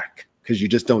impact because you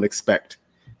just don't expect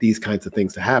these kinds of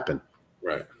things to happen.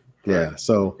 right, right. Yeah.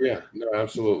 So, Yeah, no,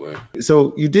 absolutely.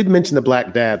 so you did mention the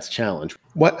Black Dads Challenge.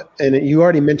 And you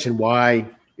already mentioned why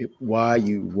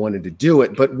you wanted to do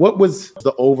it, but what was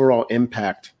the overall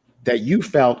impact that you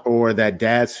felt, or that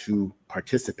dads who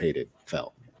participated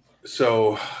felt?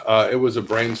 So it was a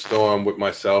brainstorm with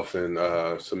myself and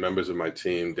some members of my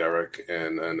team, Derek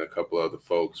and a couple other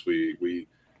folks.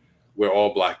 We're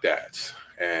all Black dads,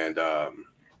 and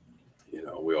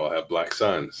we all have Black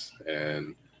sons,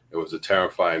 and it was a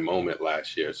terrifying moment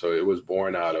last year. So it was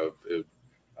born out of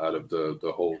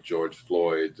the whole George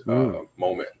Floyd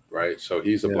moment, right? So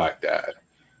he's a Yeah. Black dad.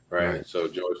 Right. So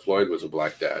George Floyd was a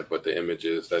Black dad, but the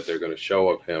images that they're going to show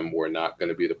of him were not going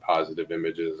to be the positive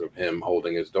images of him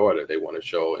holding his daughter. They want to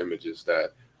show images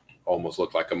that almost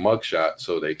look like a mugshot,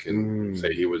 so they can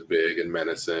say he was big and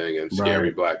menacing and scary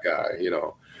Right. Black guy,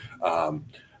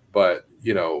 But,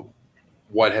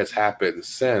 what has happened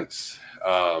since,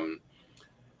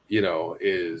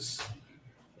 is,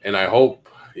 and I hope,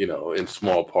 in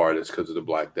small part, is because of the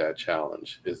Black Dad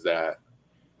Challenge, is that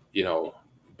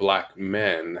black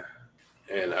men,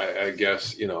 and I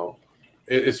guess,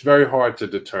 it's very hard to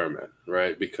determine,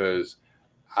 right? Because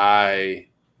I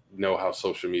know how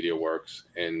social media works,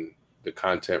 and the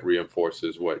content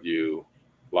reinforces what you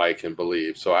like and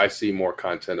believe. So I see more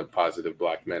content of positive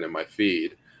black men in my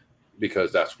feed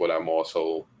because that's what I'm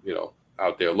also,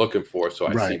 out there looking for. So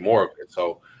I see Right. more of it.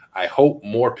 So I hope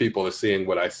more people are seeing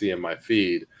what I see in my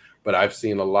feed, but I've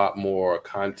seen a lot more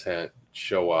content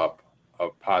show up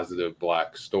of positive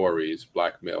black stories,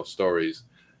 black male stories,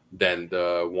 than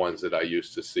the ones that I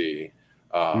used to see.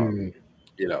 Mm.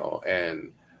 Um,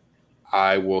 and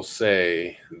I will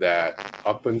say that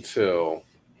up until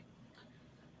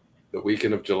the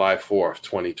weekend of July 4th,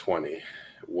 2020,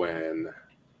 when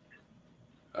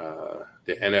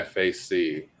the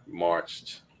NFAC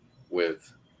marched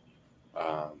with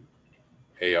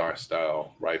AR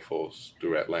style rifles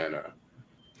through Atlanta.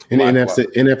 And Black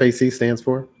NFAC stands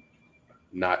for?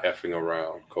 Not effing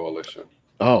around coalition.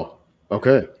 Oh,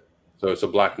 okay. So it's a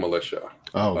black militia,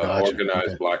 Oh, gotcha. Okay.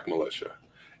 organized black militia.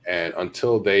 And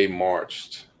until they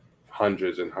marched,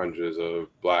 hundreds and hundreds of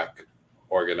black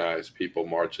organized people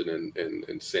marching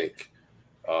in sync.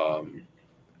 Um,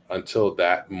 until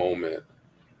that moment,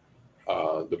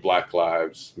 the Black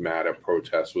Lives Matter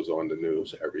protest was on the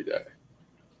news every day.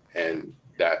 And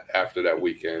that after that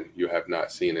weekend, you have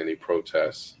not seen any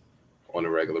protests on a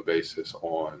regular basis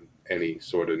on any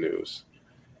sort of news.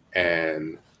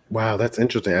 And Wow, that's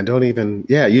interesting. You don't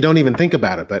even think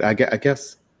about it, but I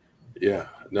guess, yeah,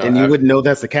 no, and you wouldn't know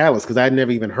that's the catalyst because I'd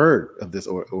never even heard of this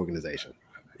organization.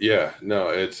 yeah, no,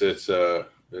 it's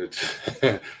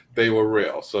they were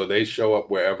real. So they show up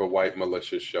wherever white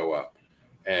militias show up,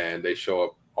 and they show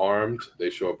up armed,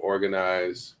 they show up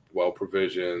organized, well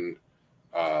provisioned.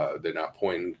 They're not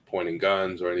pointing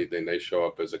guns or anything. They show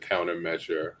up as a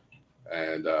countermeasure,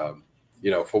 and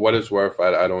for what it's worth,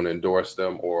 I don't endorse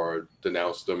them or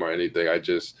denounce them or anything. I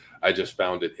just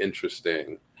found it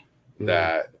interesting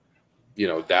that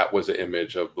that was an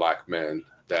image of black men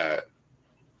that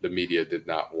the media did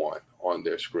not want on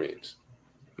their screens.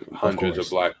 Hundreds of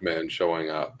black men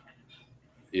showing up,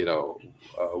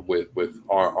 with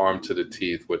armed to the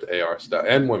teeth with AR stuff,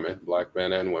 and women, black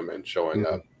men and women showing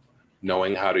up,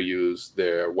 knowing how to use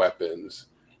their weapons,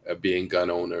 being gun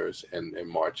owners and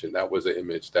marching. That was an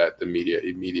image that the media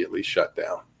immediately shut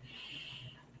down.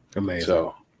 Amazing.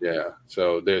 So yeah,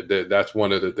 so that's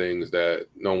one of the things that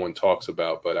no one talks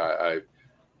about, but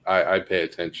I pay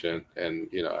attention, and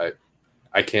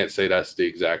I can't say that's the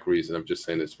exact reason. I'm just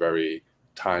saying it's very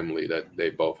timely that they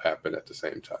both happen at the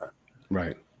same time.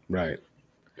 Right.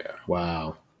 Yeah.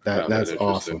 Wow. That's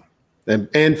awesome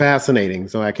and fascinating.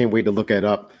 So I can't wait to look it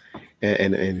up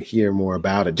and hear more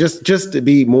about it. Just to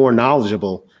be more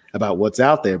knowledgeable about what's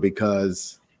out there,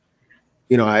 because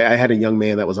I had a young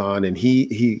man that was on, and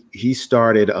he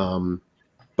started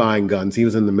buying guns. He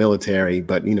was in the military,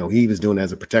 but he was doing it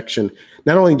as a protection,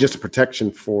 not only just a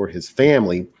protection for his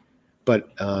family, but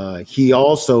he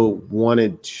also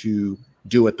wanted to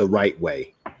do it the right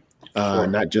way. Sure.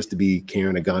 Not just to be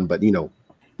carrying a gun, but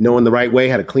knowing the right way,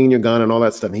 how to clean your gun and all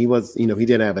that stuff. And he was, he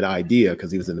didn't have an idea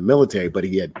because he was in the military, but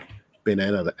he had been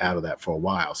out of that for a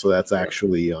while. So that's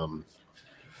actually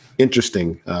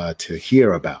interesting to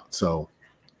hear about. So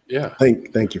yeah,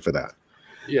 thank you for that.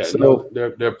 Yeah, so, no,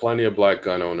 there are plenty of black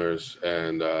gun owners,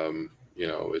 and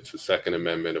it's the Second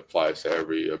Amendment applies to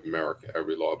every American,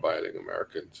 every law-abiding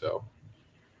American. So.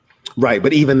 Right,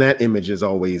 but even that image is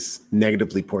always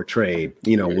negatively portrayed,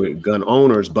 with gun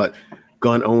owners, but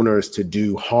gun owners to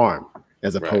do harm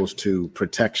as opposed to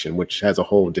protection, which has a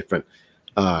whole different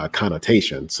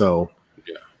connotation. So,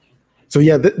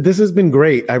 this has been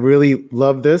great. I really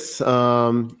love this.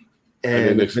 And I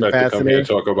didn't expect to come here and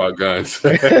talk about guns.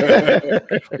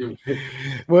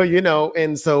 Well,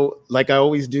 and so like I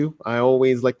always do, I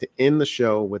always like to end the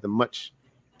show with a much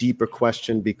deeper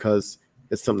question, because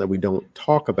it's something that we don't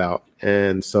talk about.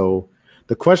 And so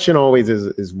the question always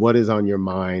is what is on your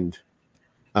mind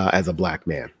as a black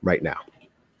man right now?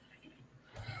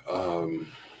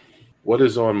 What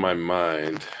is on my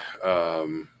mind?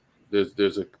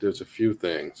 There's a few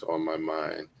things on my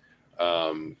mind.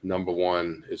 Number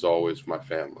one is always my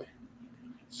family.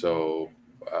 So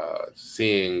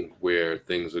seeing where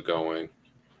things are going,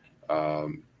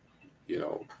 for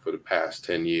the past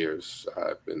 10 years,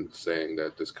 I've been saying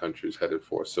that this country is headed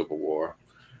for a civil war.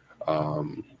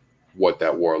 What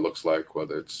that war looks like,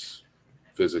 whether it's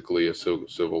physically a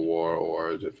civil war,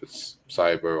 or if it's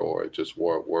cyber, or just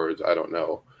war of words, I don't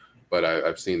know. But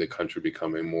I've seen the country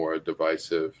becoming more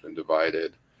divisive and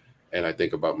divided. And I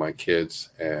think about my kids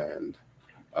and,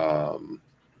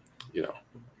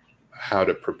 how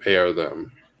to prepare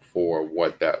them for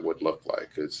what that would look like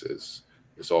is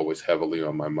always heavily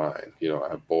on my mind. I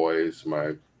have boys.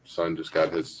 My son just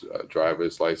got his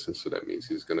driver's license, so that means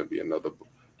he's going to be another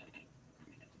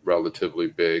relatively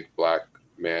big black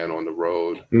man on the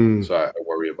road. So I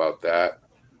worry about that.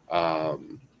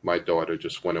 My daughter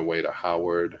just went away to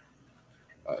Howard.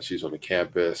 She's on the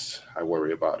campus. I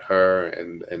worry about her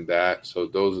and that. So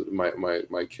those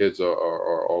my kids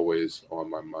are always on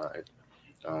my mind.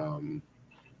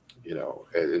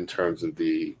 In terms of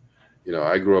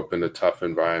I grew up in a tough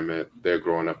environment. They're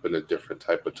growing up in a different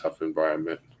type of tough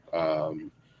environment. I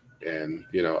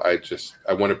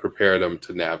want to prepare them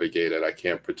to navigate it. I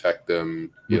can't protect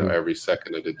them, every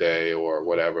second of the day or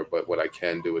whatever. But what I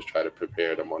can do is try to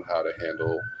prepare them on how to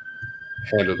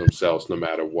handle themselves no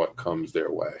matter what comes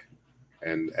their way.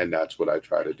 And that's what I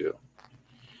try to do.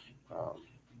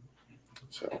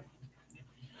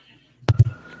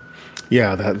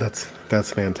 Yeah,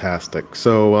 that's fantastic.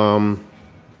 So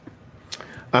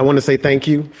I want to say thank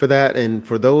you for that. And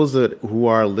for those who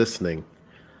are listening,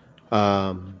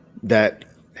 that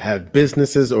have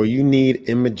businesses or you need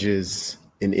images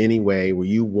in any way where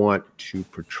you want to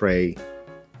portray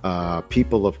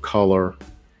people of color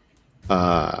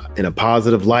in a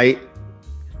positive light,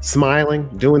 smiling,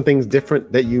 doing things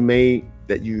different that you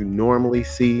normally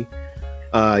see,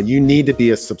 you need to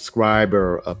be a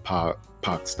subscriber of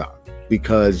pocstock,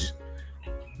 because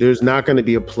there's not going to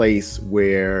be a place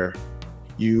where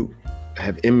you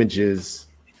have images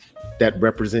that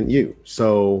represent you.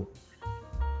 So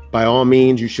by all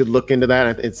means, you should look into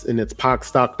that. It's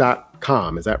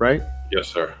pocstock.com. Is that right? Yes,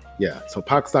 sir. Yeah. So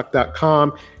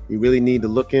pocstock.com, you really need to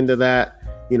look into that.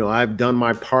 I've done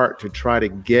my part to try to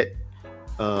get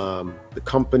the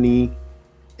company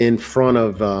in front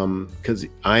of, because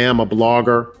I am a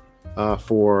blogger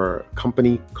for a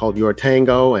company called Your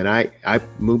Tango, and I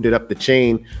moved it up the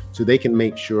chain so they can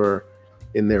make sure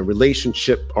in their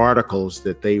relationship articles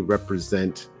that they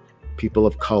represent people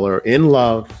of color in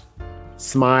love,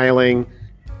 smiling,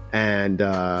 and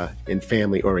in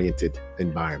family-oriented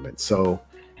environments. So,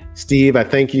 Steve, I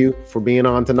thank you for being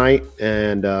on tonight.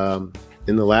 And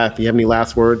if you have any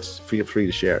last words, feel free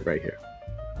to share it right here.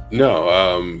 No,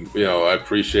 I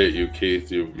appreciate you,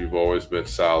 Keith. You've always been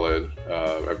solid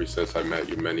ever since I met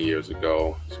you many years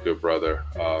ago. It's a good brother.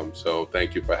 So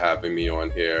thank you for having me on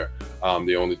here.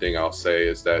 The only thing I'll say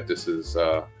is that this is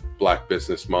Black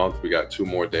Business Month. We got 2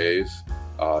 more days.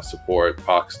 Support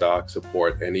pocstock,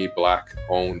 support any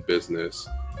Black-owned business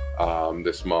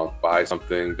this month. Buy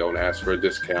something, don't ask for a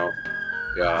discount.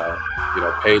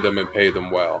 Pay them and pay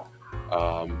them well,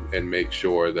 and make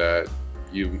sure that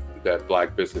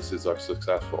Black businesses are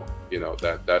successful.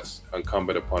 That's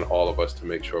incumbent upon all of us to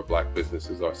make sure Black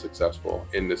businesses are successful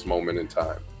in this moment in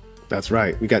time. That's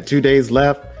right. We got 2 days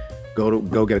left.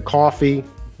 Go get a coffee,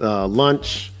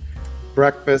 lunch,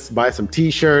 breakfast, buy some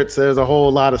T-shirts. There's a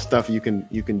whole lot of stuff you can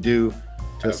do to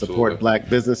Absolutely. Support Black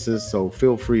businesses. So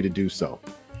feel free to do so.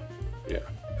 Yeah,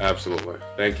 absolutely.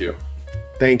 Thank you.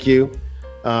 Thank you.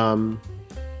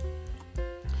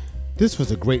 This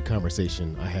was a great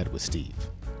conversation I had with Steve.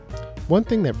 One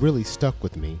thing that really stuck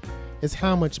with me is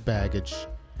how much baggage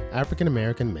African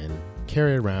American men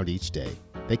carry around each day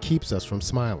that keeps us from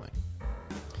smiling.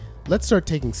 Let's start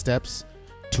taking steps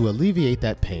to alleviate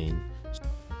that pain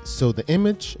so the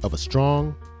image of a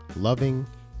strong, loving,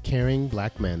 caring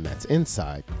Black man that's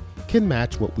inside can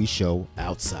match what we show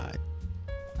outside.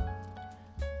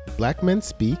 Black Men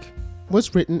Speak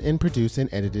was written and produced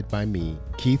and edited by me,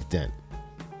 Keith Dent.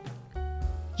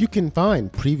 You can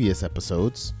find previous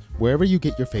episodes wherever you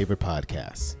get your favorite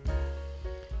podcasts.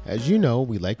 As you know,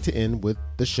 we like to end with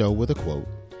the show with a quote,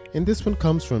 and this one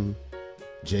comes from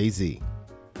Jay-Z.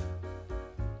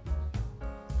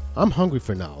 I'm hungry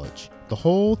for knowledge. The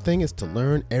whole thing is to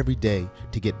learn every day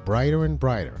to get brighter and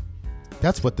brighter.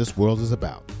 That's what this world is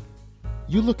about.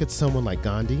 You look at someone like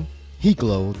Gandhi, he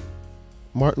glowed.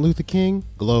 Martin Luther King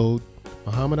glowed.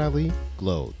 Muhammad Ali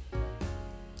glowed.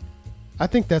 I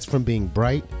think that's from being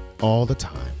bright all the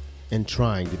time and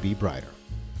trying to be brighter.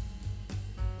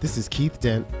 This is Keith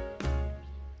Dent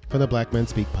from the Black Men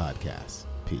Speak podcast.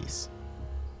 Peace.